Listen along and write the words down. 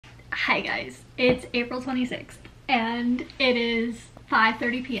Hi guys, it's April 26th and it is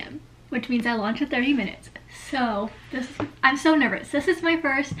 5:30 p.m. which means I launch in 30 minutes. So I'm so nervous. This is my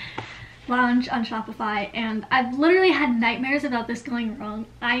first launch on Shopify and I've literally had nightmares about this going wrong.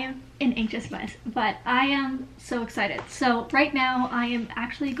 I am an anxious mess, but I am so excited. So right now I am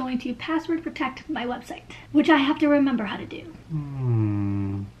actually going to password protect my website, which I have to remember how to do.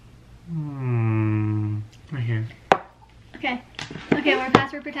 Right here. Okay, we're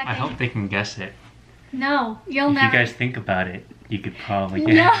password protecting. I hope they can guess it. No, you'll if never. If you guys think about it, you could probably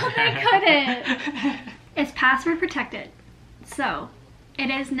guess. No, they couldn't. It's password protected. So, it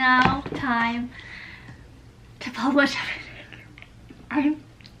is now time to publish everything. I'm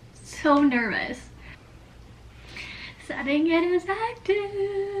so nervous. Setting it as active.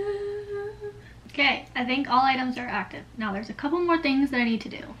 Okay, I think all items are active. Now there's a couple more things that I need to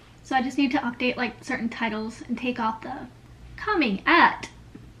do. So I just need to update like certain titles and take off the coming at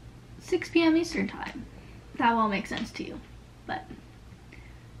 6 p.m. Eastern time. That won't make sense to you, but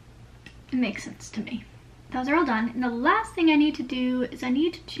it makes sense to me. Those are all done. And the last thing I need to do is I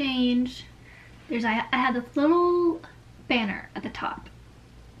need to change, I had this little banner at the top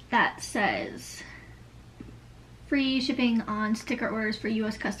that says free shipping on sticker orders for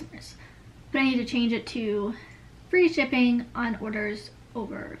US customers. But I need to change it to free shipping on orders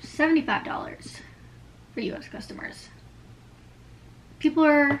over $75 for US customers.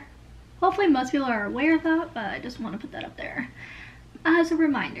 Hopefully most people are aware of that, but I just want to put that up there as a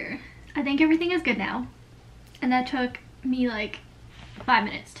reminder. I think everything is good now, and that took me like 5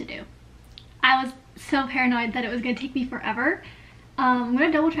 minutes to do. I was so paranoid that it was gonna take me forever. I'm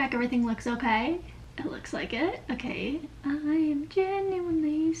gonna double check everything looks okay. It looks like it. Okay, I am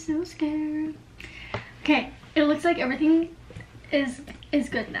genuinely so scared. Okay, it looks like everything is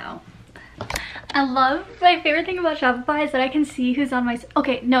good now. My favorite thing about Shopify is that I can see who's on my site.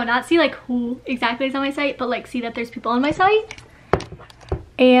 Okay, no, not see like who exactly is on my site, but like see that there's people on my site.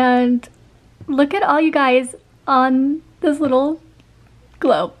 And look at all you guys on this little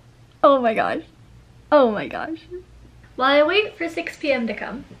globe. Oh my gosh. Oh my gosh. While I wait for 6 p.m. to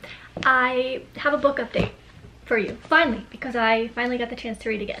come, I have a book update for you, finally, because I finally got the chance to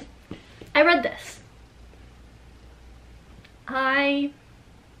read again. I read this. I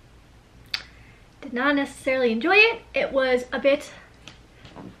did not necessarily enjoy it. It was a bit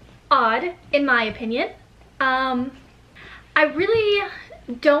odd, in my opinion. I really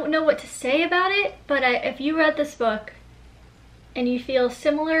don't know what to say about it, but if you read this book and you feel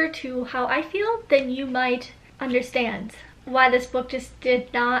similar to how I feel, then you might understand why this book just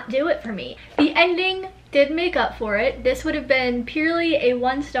did not do it for me. The ending did make up for it. This would have been purely a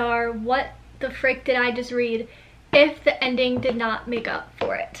 1-star, what the frick did I just read, if the ending did not make up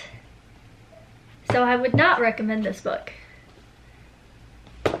for it. So I would not recommend this book.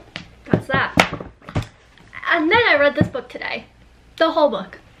 That's that. And then I read this book today. The whole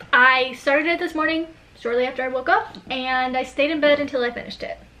book. I started it this morning, shortly after I woke up, and I stayed in bed until I finished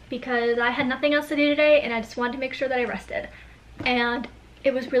it because I had nothing else to do today and I just wanted to make sure that I rested. And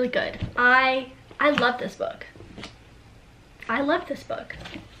it was really good. I love this book. I love this book.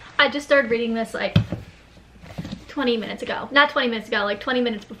 I just started reading this like 20 minutes ago. Not 20 minutes ago, like 20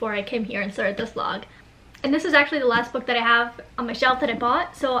 minutes before I came here and started this vlog. And this is actually the last book that I have on my shelf that I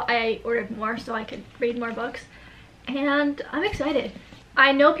bought, so I ordered more so I could read more books. And I'm excited.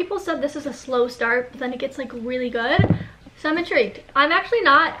 I know people said this is a slow start, but then it gets like really good. So I'm intrigued. I'm actually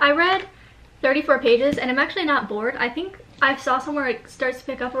not, I read 34 pages and I'm actually not bored. I think I saw somewhere it starts to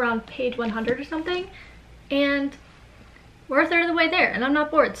pick up around page 100 or something. And we're a third of the way there and I'm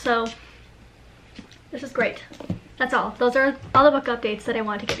not bored, so this is great. That's all. Those are all the book updates that I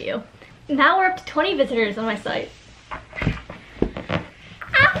want to give you. Now we're up to 20 visitors on my site.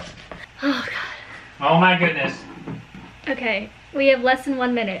 Ah! Oh god. Oh my goodness. Okay, we have less than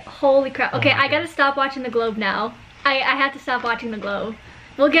 1 minute. Holy crap. Okay, I gotta stop watching the globe now. I have to stop watching the globe.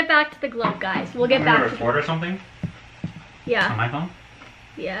 We'll get back to the globe, guys. We'll get back to record or something? Yeah. On my phone?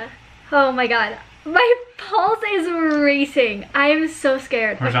 Yeah. Oh my god. My pulse is racing. I am so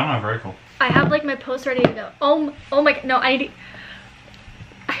scared. Horizontal or vertical? I have like my post ready to go. Oh my, no, I'm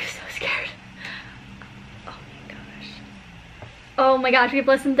so scared. Oh my gosh. Oh my gosh, we have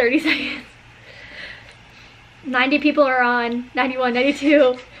less than 30 seconds. 90 people are on, 91,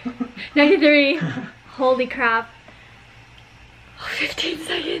 92, 93. Holy crap. Oh, 15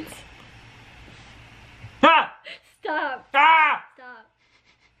 seconds. Ah! Stop. Ah! Stop.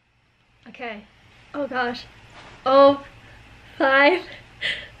 Okay. Oh gosh. Oh, 5,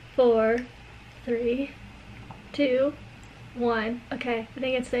 4, 3, 2, 1. Okay, I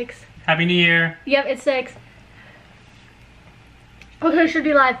think it's 6. Happy New Year. Yep, it's 6. Okay, it should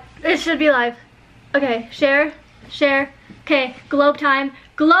be live. It should be live. Okay, share. Okay, globe time.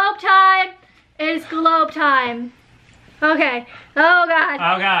 Globe time! It is globe time. Okay. Oh god.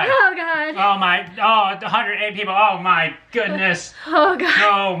 Oh god. Oh god. Oh my. Oh, 108 people. Oh my goodness. Oh god.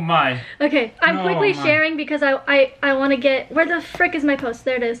 Oh my. Okay, I'm Oh, quickly my. sharing because I want to get. Where the frick is my post?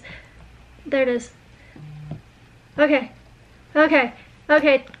 There it is. There it is. Okay. Okay.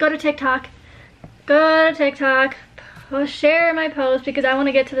 Okay. Go to TikTok. Go to TikTok. I'll share my post because I want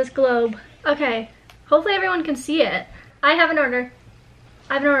to get to this globe. Okay. Hopefully everyone can see it. I have an order.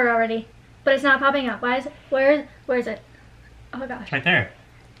 I have an order already, but it's not popping up. Why is it? Where is it? Oh gosh. Right there.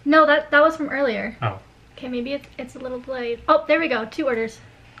 No, that was from earlier. Oh. Okay, maybe it's a little delayed. Oh, there we go. 2 orders.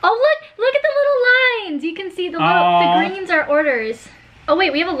 Oh look at the little lines. You can see the greens are orders. Oh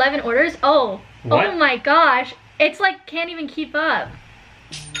wait, we have 11 orders. Oh. What? Oh my gosh. It's like can't even keep up.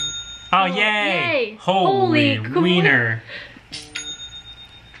 Oh, Yay. yay. Holy wiener.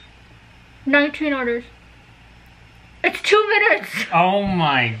 19 orders. It's 2 minutes. Oh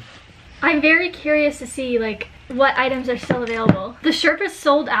my. I'm very curious to see like what items are still available. The shirt is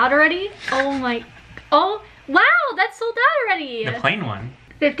sold out already. Oh my. Oh wow, that's sold out already. The plain one.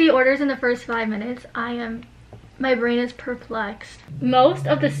 50 orders in the first 5 minutes. My brain is perplexed. Most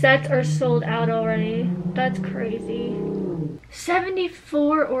of the sets are sold out already. That's crazy.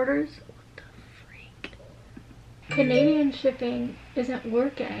 74 orders. What the freak? Canadian shipping isn't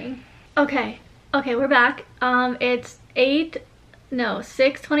working. Okay, we're back. It's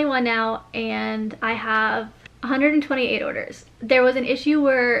 6:21 now, and I have 128 orders. There was an issue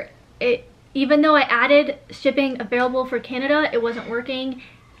where even though I added shipping available for Canada, it wasn't working,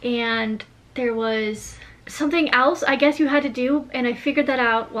 and there was something else I guess you had to do, and I figured that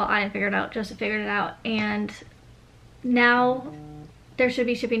out. Well, I didn't figure it out, Joseph figured it out, and now there should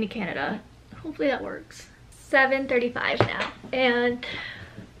be shipping to Canada. Hopefully that works. 7:35 now, and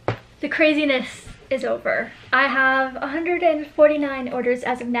the craziness is over. I have 149 orders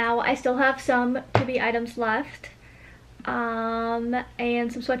as of now. I still have some to be items left, and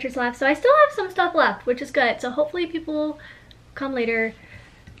some sweatshirts left, so I still have some stuff left, which is good. So hopefully people come later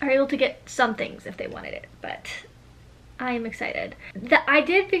are able to get some things if they wanted it, but I am excited. I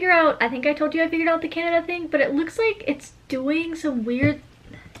did figure out, I think I told you I figured out the Canada thing, but it looks like it's doing some weird,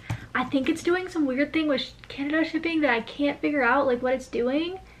 I think it's doing some weird thing with Canada shipping that I can't figure out like what it's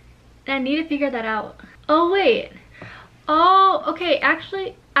doing, and I need to figure that out. Oh wait, oh okay,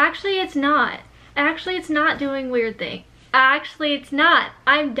 actually it's not. Actually it's not doing weird thing. Actually it's not.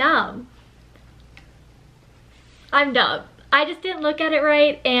 I'm dumb. I just didn't look at it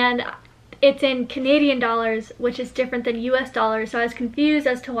right, and it's in Canadian dollars, which is different than US dollars, so I was confused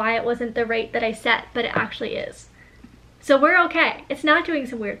as to why it wasn't the rate that I set, but it actually is. So we're okay. It's not doing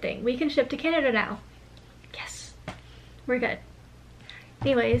some weird thing. We can ship to Canada now. Yes, we're good.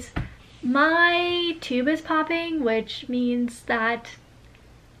 Anyways, my tube is popping, which means that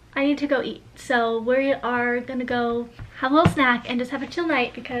I need to go eat. So we are gonna go have a little snack and just have a chill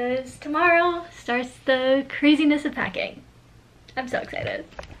night because tomorrow starts the craziness of packing. I'm so excited.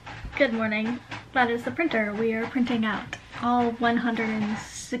 Good morning. That is the printer. We are printing out all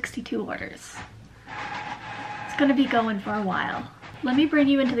 162 orders. It's gonna be going for a while. Let me bring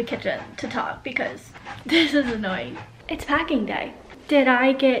you into the kitchen to talk because this is annoying. It's packing day. Did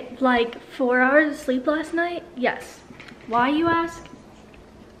I get like 4 hours of sleep last night? Yes. Why, you ask?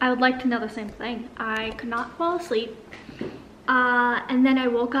 I would like to know the same thing. I could not fall asleep. And then I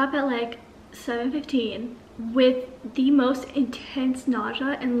woke up at like 7:15 with the most intense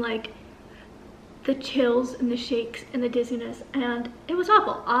nausea and like the chills and the shakes and the dizziness, and it was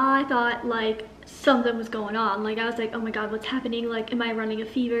awful. I thought like something was going on. Like I was like, oh my god, what's happening? Like, am I running a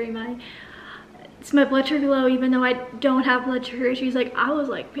fever? Is my blood sugar low even though I don't have blood sugar issues? Like I was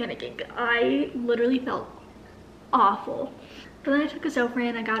like panicking. I literally felt awful. But then I took a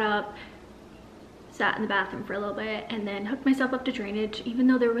Zofran, I got up, sat in the bathroom for a little bit, and then hooked myself up to drainage, even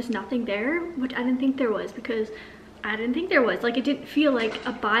though there was nothing there, which I didn't think there was because I didn't think there was. Like, it didn't feel like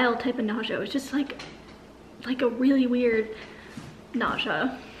a bile type of nausea. It was just like a really weird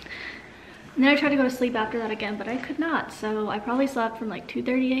nausea. And then I tried to go to sleep after that again, but I could not. So I probably slept from like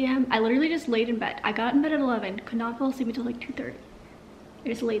 2:30 a.m. I literally just laid in bed. I got in bed at 11, could not fall asleep until like 2:30. I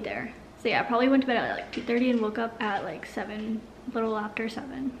just laid there. So yeah, I probably went to bed at like 2:30 and woke up at like 7, a little after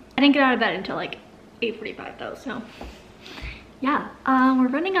 7. I didn't get out of bed until like 8:45 though, so yeah. We're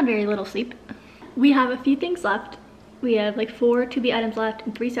running on very little sleep. We have a few things left. We have like 4 to-be items left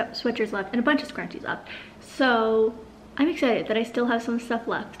and 3 sweatshirts left and a bunch of scrunchies left. So I'm excited that I still have some stuff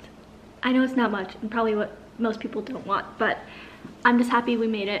left. I know it's not much and probably what most people don't want, but I'm just happy we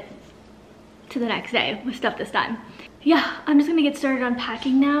made it to the next day with stuff this time. yeah, I'm just gonna get started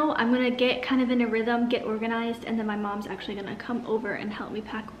unpacking now. I'm gonna get kind of in a rhythm, get organized, and then my mom's actually gonna come over and help me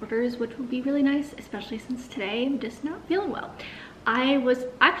pack orders, which will be really nice, especially since today I'm just not feeling well. I was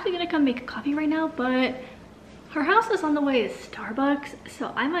actually gonna come make a coffee right now, but her house is on the way to Starbucks,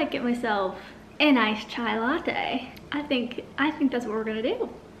 so I might get myself a nice chai latte. I think that's what we're gonna do.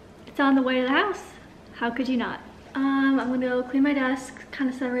 It's on the way to the house. How could you not? I'm gonna go clean my desk, kind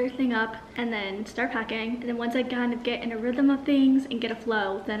of set everything up, and then start packing. And then once I kind of get in a rhythm of things and get a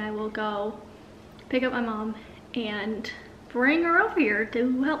flow, then I will go pick up my mom and bring her over here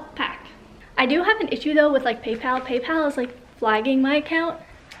to help pack. I do have an issue though with like PayPal. PayPal is like flagging my account.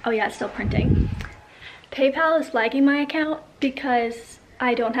 Oh yeah, it's still printing. PayPal is flagging my account because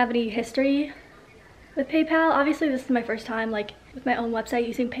I don't have any history with PayPal. Obviously this is my first time like with my own website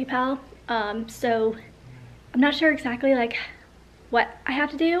using PayPal. So I'm not sure exactly like what I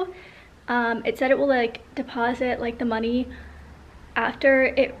have to do. It said it will like deposit like the money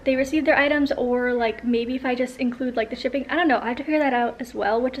after they receive their items, or like maybe if I just include like the shipping. I don't know. I have to figure that out as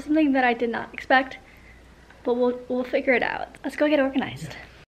well, which is something that I did not expect, but we'll figure it out. Let's go get organized.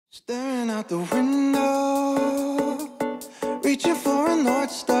 Staring out the window, reaching for a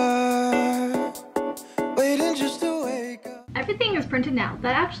North Star, waiting just to wake up. Everything is printed now.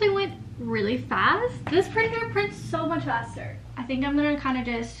 That actually went really fast. This printer prints so much faster. I think I'm gonna kind of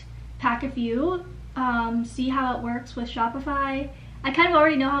just pack a few, see how it works with Shopify. I kind of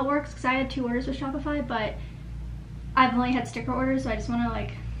already know how it works because I had 2 orders with Shopify, but I've only had sticker orders, so I just want to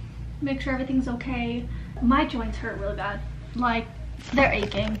like make sure everything's okay. My joints hurt really bad. Like, they're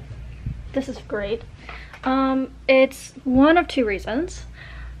aching. This is great. It's one of 2 reasons.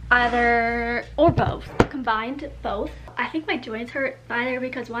 Either or both, combined both. I think my joints hurt either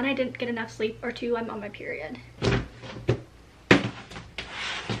because 1, I didn't get enough sleep, or 2, I'm on my period.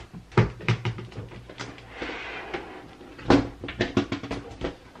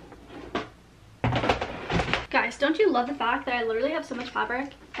 Guys, don't you love the fact that I literally have so much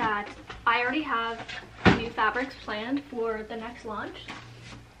fabric that I already have new fabrics planned for the next launch?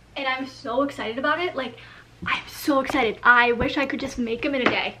 And I'm so excited about it. Like, I'm so excited. I wish I could just make them in a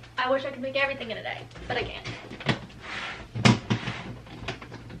day. I wish I could make everything in a day, but I can't.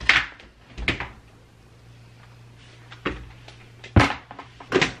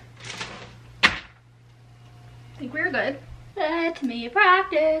 I think we're good. Let me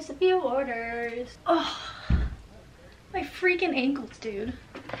practice a few orders. Oh, my freaking ankles, dude.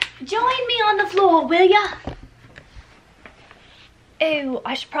 Join me on the floor, will ya? Oh,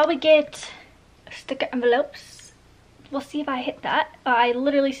 I should probably get sticker envelopes. We'll see if I hit that. I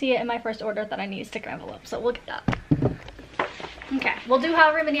literally see it in my first order that I need a sticker envelope, so we'll get that. Okay, we'll do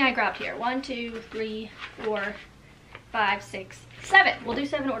however many I grabbed here. 1, 2, 3, 4, 5, 6, 7. We'll do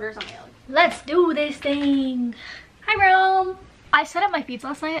 7 orders on my own. Let's do this thing. Hi, Rome. I set up my feeds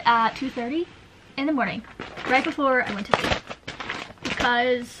last night at 2:30 in the morning, right before I went to sleep.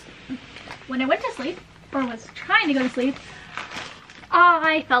 Because when I went to sleep, or was trying to go to sleep,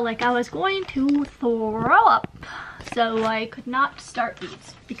 I felt like I was going to throw up. So I could not start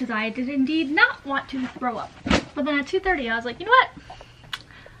these because I did indeed not want to throw up. But then at 2:30 I was like, you know what?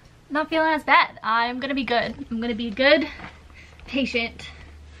 Not feeling as bad. I'm gonna be good. I'm gonna be a good patient.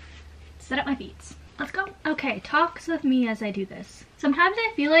 Set up my feet. Let's go. Okay, talks with me as I do this. Sometimes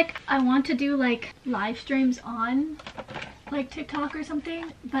I feel like I want to do like live streams on like TikTok or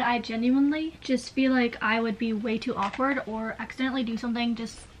something, but I genuinely just feel like I would be way too awkward or accidentally do something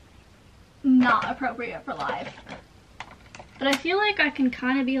just not appropriate for live. But I feel like I can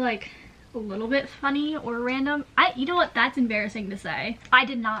kind of be like a little bit funny or random. You know what, that's embarrassing to say. I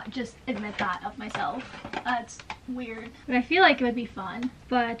did not just admit that of myself. That's weird. But I feel like it would be fun.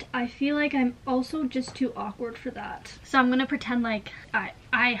 But I feel like I'm also just too awkward for that. So I'm gonna pretend like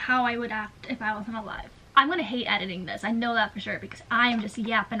how I would act if I wasn't alive. I'm gonna hate editing this. I know that for sure because I am just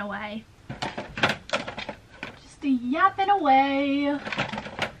yapping away. Just yapping away.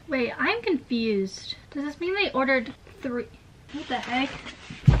 Wait, I'm confused. Does this mean they ordered 3? What the heck?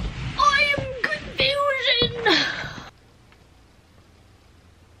 I am confusion.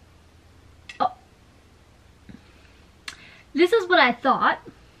 Oh. This is what I thought,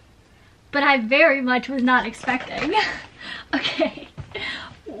 but I very much was not expecting. Okay.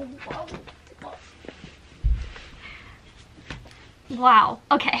 Wow.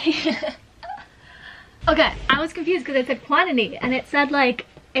 Okay. Okay, I was confused because it said quantity and it said like,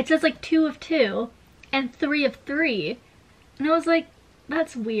 it says like 2 of 2 and 3 of 3. And I was like,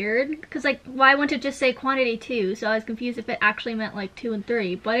 that's weird. Because like, why wouldn't it just say quantity 2? So I was confused if it actually meant like 2 and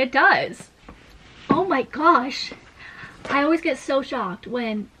 3, but it does. Oh my gosh. I always get so shocked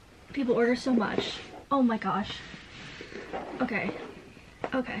when people order so much. Oh my gosh. Okay.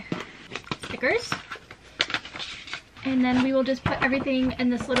 Okay. Stickers. And then we will just put everything in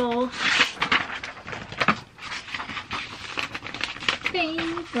this little thing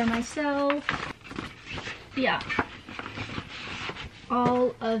for myself. Yeah.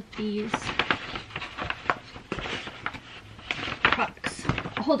 All of these products.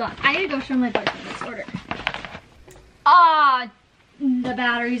 Hold on. I need to go show my boyfriend this order. Ah, the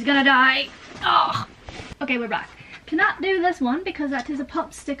battery's gonna die. Oh. Okay, we're back. Cannot do this one because that is a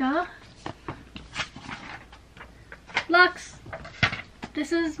pump sticker. Lux,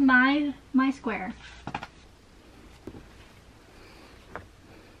 this is my square.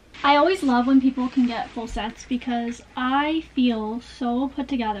 I always love when people can get full sets because I feel so put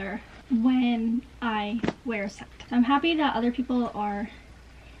together when I wear a set. I'm happy that other people are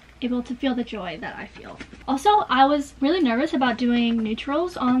able to feel the joy that I feel. Also, I was really nervous about doing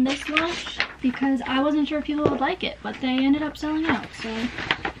neutrals on this launch because I wasn't sure if people would like it, but they ended up selling out, so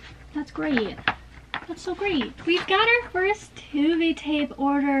that's great. That's so great. We've got our first 2B tape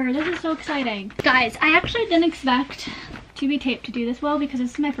order. This is so exciting. Guys, I actually didn't expect 2B tape to do this well because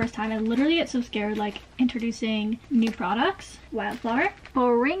this is my first time. I literally get so scared like introducing new products. Wildflower,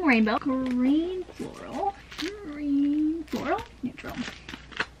 ring rainbow, green floral, neutral.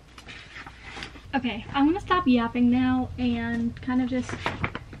 Okay, I'm gonna stop yapping now and kind of just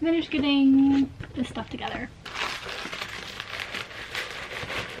finish getting this stuff together.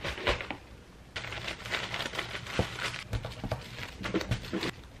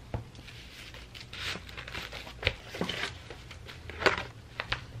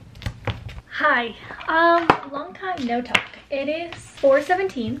 Hi, long time no talk. It is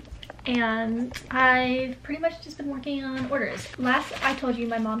 4:17 and I've pretty much just been working on orders. Last I told you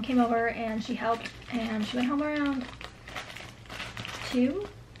my mom came over and she helped and she went home around 2,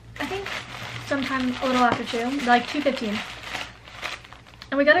 I think, sometime a little after 2, like 2:15.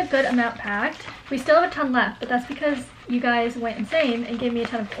 And we got a good amount packed. We still have a ton left, but that's because you guys went insane and gave me a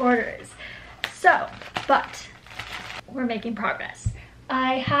ton of orders. So, but we're making progress.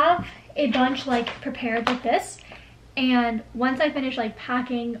 I have a bunch like prepared like this, and once I finish like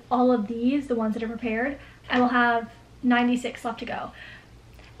packing all of these, the ones that are prepared, I will have 96 left to go.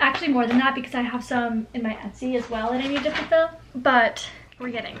 Actually more than that because I have some in my Etsy as well that I need to fulfill, but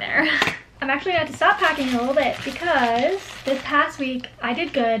we're getting there. I'm actually going to have to stop packing a little bit because this past week I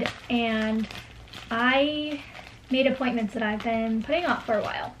did good and I made appointments that I've been putting off for a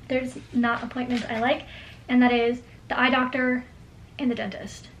while. There's not appointments I like, and that is the eye doctor and the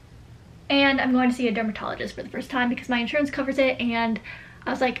dentist. And I'm going to see a dermatologist for the first time because my insurance covers it, and I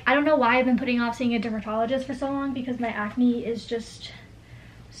was like, I don't know why I've been putting off seeing a dermatologist for so long because my acne is just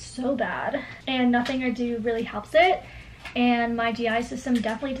so bad and nothing I do really helps it, and my GI system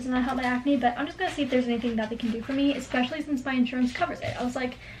definitely does not help my acne, but I'm just going to see if there's anything that they can do for me, especially since my insurance covers it. I was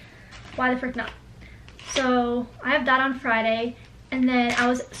like, why the frick not? So I have that on Friday, and then I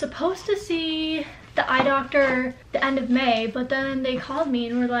was supposed to see the eye doctor the end of May, but then they called me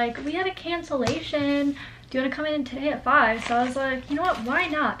and were like, we had a cancellation, do you want to come in today at 5? So I was like, you know what, why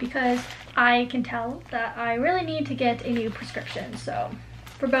not? Because I can tell that I really need to get a new prescription. So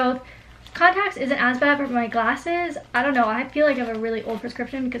for both, contacts isn't as bad, but for my glasses, I don't know, I feel like I have a really old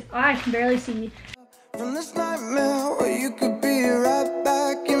prescription because I can barely see. From this nightmare where you could be right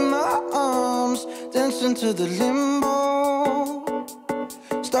back in my arms, dancing to the limbo,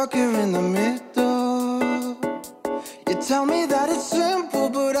 stuck here in the middle. You tell me that it's simple,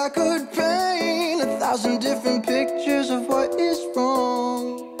 but I could paint 1,000 different pictures of what is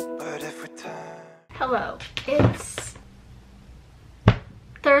wrong. But if we turn... Hello, it's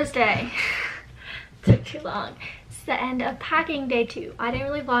Thursday. Took too long. It's the end of packing day 2. I didn't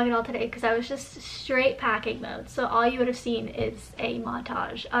really vlog it all today because I was just straight packing mode. So all you would have seen is a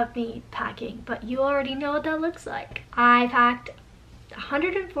montage of me packing, but you already know what that looks like. I packed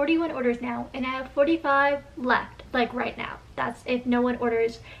 141 orders now and I have 45 left, like right now. That's if no one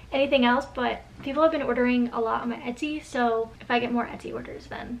orders anything else, but people have been ordering a lot on my Etsy, so if I get more Etsy orders,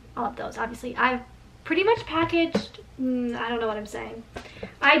 then I'll have those. Obviously, I've pretty much packaged, I don't know what I'm saying.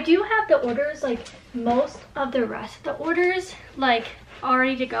 I do have the orders, like most of the rest of the orders, like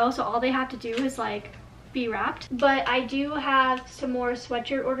already to go, so all they have to do is like be wrapped. But I do have some more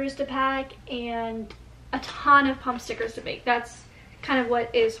sweatshirt orders to pack and a ton of pump stickers to make. That's kind of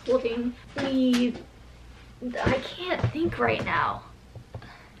what is holding me. I can't think right now.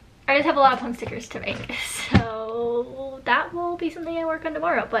 I just have a lot of pump stickers to make, so that will be something I work on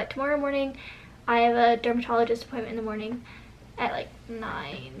tomorrow. But tomorrow morning I have a dermatologist appointment in the morning at like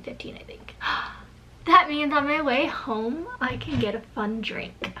 9:15, I think. That means on my way home I can get a fun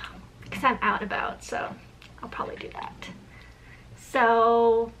drink because I'm out and about, so I'll probably do that.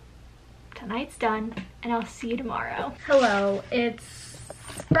 So tonight's done and I'll see you tomorrow. Hello, it's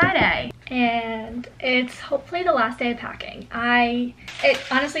Friday and it's hopefully the last day of packing. It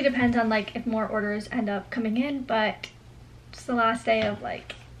honestly depends on like if more orders end up coming in, but it's the last day of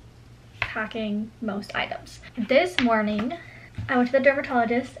like packing most items. This morning I went to the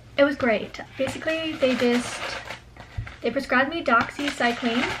dermatologist. It was great. Basically they prescribed me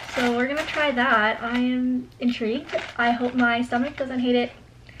doxycycline, so we're gonna try that. I am intrigued. I hope my stomach doesn't hate it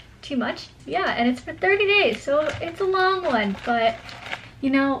too much. Yeah, and it's for 30 days, so it's a long one, but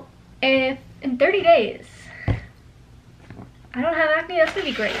you know, if in 30 days I don't have acne, that's gonna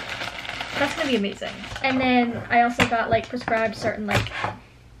be great. That's gonna be amazing. And then I also got like prescribed certain like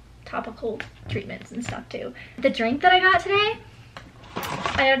topical treatments and stuff too. The drink that I got today,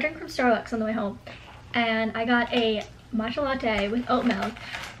 I got a drink from Starbucks on the way home, and I got a matcha latte with oat milk,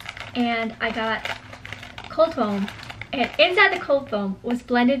 and I got cold foam, and inside the cold foam was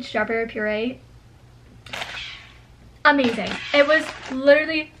blended strawberry puree. Amazing. It was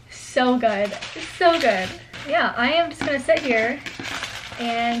literally so good. So good. Yeah, I am just gonna sit here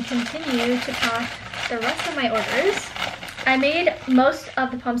and continue to pack the rest of my orders. I made most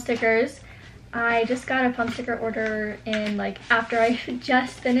of the pump stickers. I just got a pump sticker order in like after I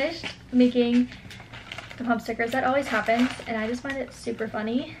just finished making the pump stickers. That always happens, and I just find it super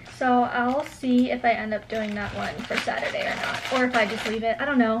funny. So I'll see if I end up doing that one for Saturday or not, or if I just leave it. I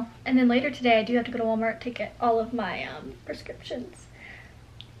don't know. And then later today I do have to go to Walmart to get all of my prescriptions.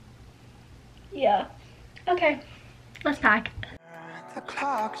 Yeah. Okay, let's pack. The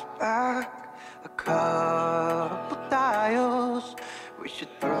clock's back a couple dials. We should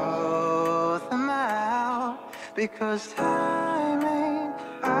throw them out because time ain't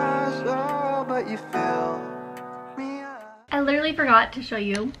ours, oh, but you fill me up. I literally forgot to show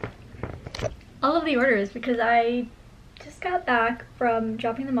you all of the orders because I just got back from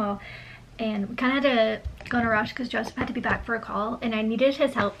dropping them all, and we kind of had to go in a rush because Joseph had to be back for a call, and I needed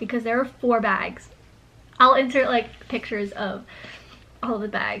his help because there were 4 bags. I'll insert like pictures of all of the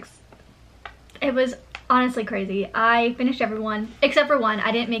bags. It was honestly crazy. I finished everyone except for one.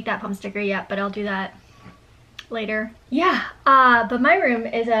 I didn't make that pump sticker yet, but I'll do that later. Yeah, but my room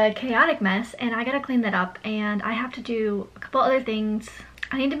is a chaotic mess and I gotta clean that up, and I have to do a couple other things.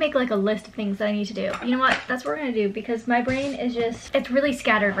 I need to make like a list of things that I need to do. You know what? That's what we're gonna do because my brain is just, it's really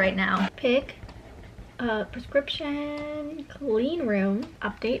scattered right now. Pick prescription, clean room,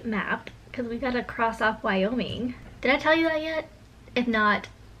 update map, because we gotta cross off Wyoming. Did I tell you that yet? If not,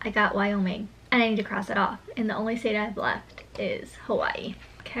 I got Wyoming and I need to cross it off, and the only state I've left is Hawaii.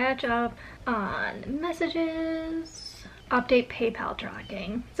 Catch up on messages, update PayPal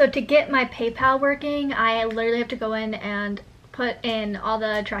tracking. So to get my PayPal working, I literally have to go in and put in all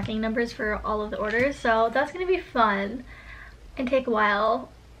the tracking numbers for all of the orders, so that's gonna be fun and take a while,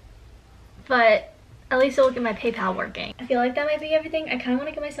 but at least it'll get my PayPal working. I feel like that might be everything. I kind of want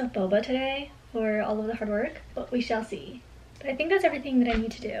to get myself boba today for all of the hard work, but we shall see. But I think that's everything that I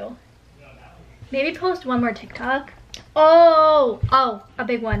need to do. Maybe post one more TikTok. Oh, a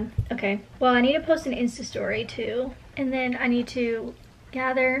big one. Okay. Well, I need to post an Insta story too. And then I need to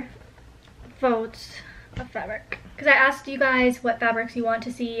gather votes of fabric. Because I asked you guys what fabrics you want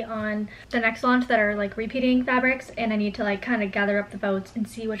to see on the next launch that are like repeating fabrics. And I need to like kind of gather up the votes and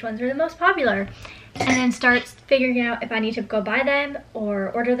see which ones are the most popular. And then start figuring out if I need to go buy them or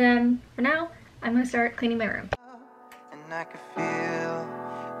order them. For now, I'm going to start cleaning my room. And I can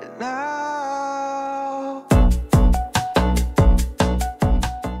feel it now.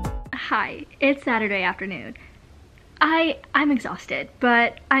 Hi, it's Saturday afternoon. I'm exhausted,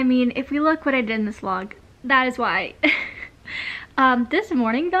 but I mean, if we look what I did in this vlog, that is why. This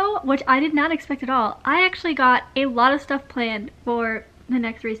morning though, which I did not expect at all, I actually got a lot of stuff planned for the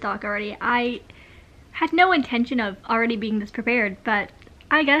next restock already. I had no intention of already being this prepared, but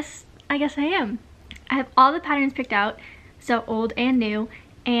I guess I am. I have all the patterns picked out, so old and new,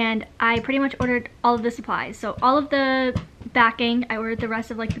 and I pretty much ordered all of the supplies. So all of the backing, I ordered the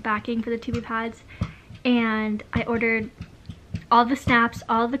rest of like the backing for the 2B pads, and I ordered all the snaps,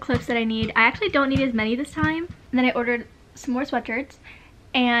 all of the clips that I need. I actually don't need as many this time. And then I ordered some more sweatshirts,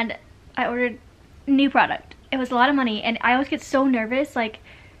 and I ordered new product. It was a lot of money, and I always get so nervous like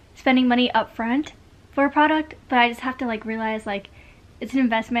spending money up front for a product, but I just have to like realize like it's an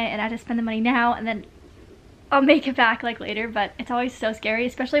investment and I have to spend the money now and then I'll make it back like later. But it's always so scary,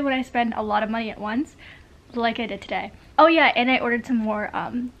 especially when I spend a lot of money at once like I did today. Oh yeah, and I ordered some more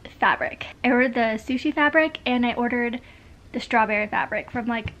fabric. I ordered the sushi fabric and I ordered the strawberry fabric from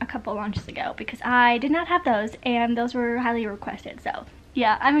like a couple launches ago because I did not have those and those were highly requested. So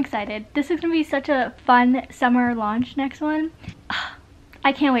yeah, I'm excited. This is gonna be such a fun summer launch, next one.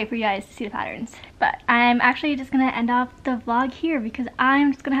 I can't wait for you guys to see the patterns. But I'm actually just gonna end off the vlog here because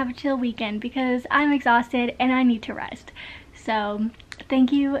I'm just gonna have a chill weekend because I'm exhausted and I need to rest. So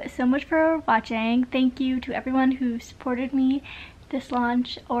thank you so much for watching. Thank you to everyone who supported me this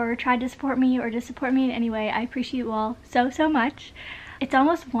launch or tried to support me or just support me in any way. I appreciate you all so, so much. It's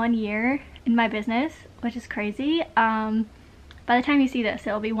almost 1 year in my business, which is crazy. By the time you see this,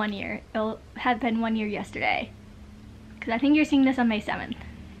 it'll be 1 year. It'll have been 1 year yesterday. Because I think you're seeing this on May 7th.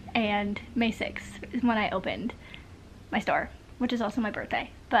 And May 6th is when I opened my store, which is also my birthday.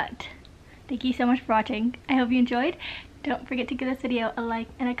 But thank you so much for watching. I hope you enjoyed. Don't forget to give this video a like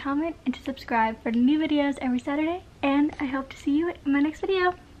and a comment and to subscribe for new videos every Saturday. And I hope to see you in my next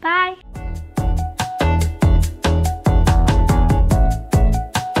video. Bye!